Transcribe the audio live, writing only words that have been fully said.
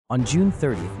On June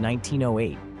 30th,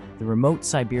 1908, the remote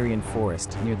Siberian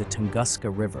forest near the Tunguska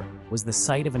River was the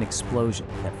site of an explosion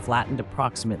that flattened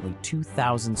approximately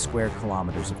 2,000 square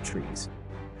kilometers of trees.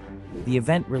 The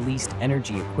event released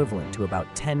energy equivalent to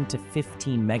about 10 to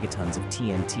 15 megatons of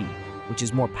TNT, which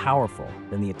is more powerful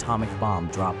than the atomic bomb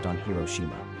dropped on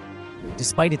Hiroshima.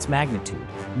 Despite its magnitude,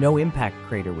 no impact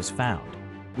crater was found,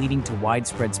 leading to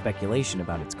widespread speculation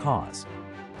about its cause.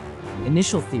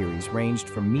 Initial theories ranged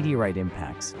from meteorite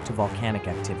impacts to volcanic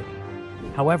activity.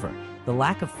 However, the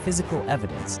lack of physical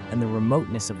evidence and the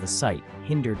remoteness of the site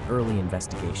hindered early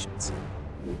investigations.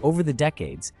 Over the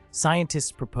decades,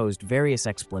 scientists proposed various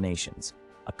explanations: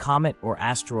 a comet or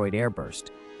asteroid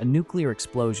airburst, a nuclear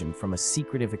explosion from a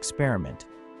secretive experiment,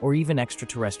 or even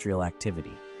extraterrestrial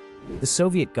activity. The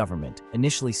Soviet government,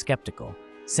 initially skeptical,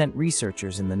 sent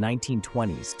researchers in the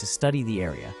 1920s to study the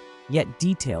area, yet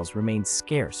details remained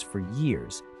scarce for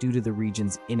years due to the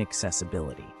region's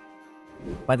inaccessibility.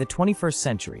 By the 21st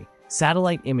century,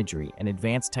 satellite imagery and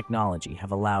advanced technology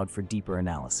have allowed for deeper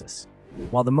analysis.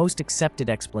 While the most accepted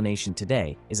explanation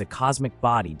today is a cosmic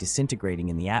body disintegrating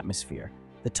in the atmosphere,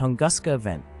 the Tunguska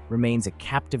Event remains a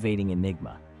captivating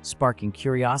enigma, sparking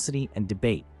curiosity and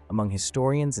debate among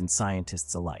historians and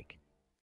scientists alike.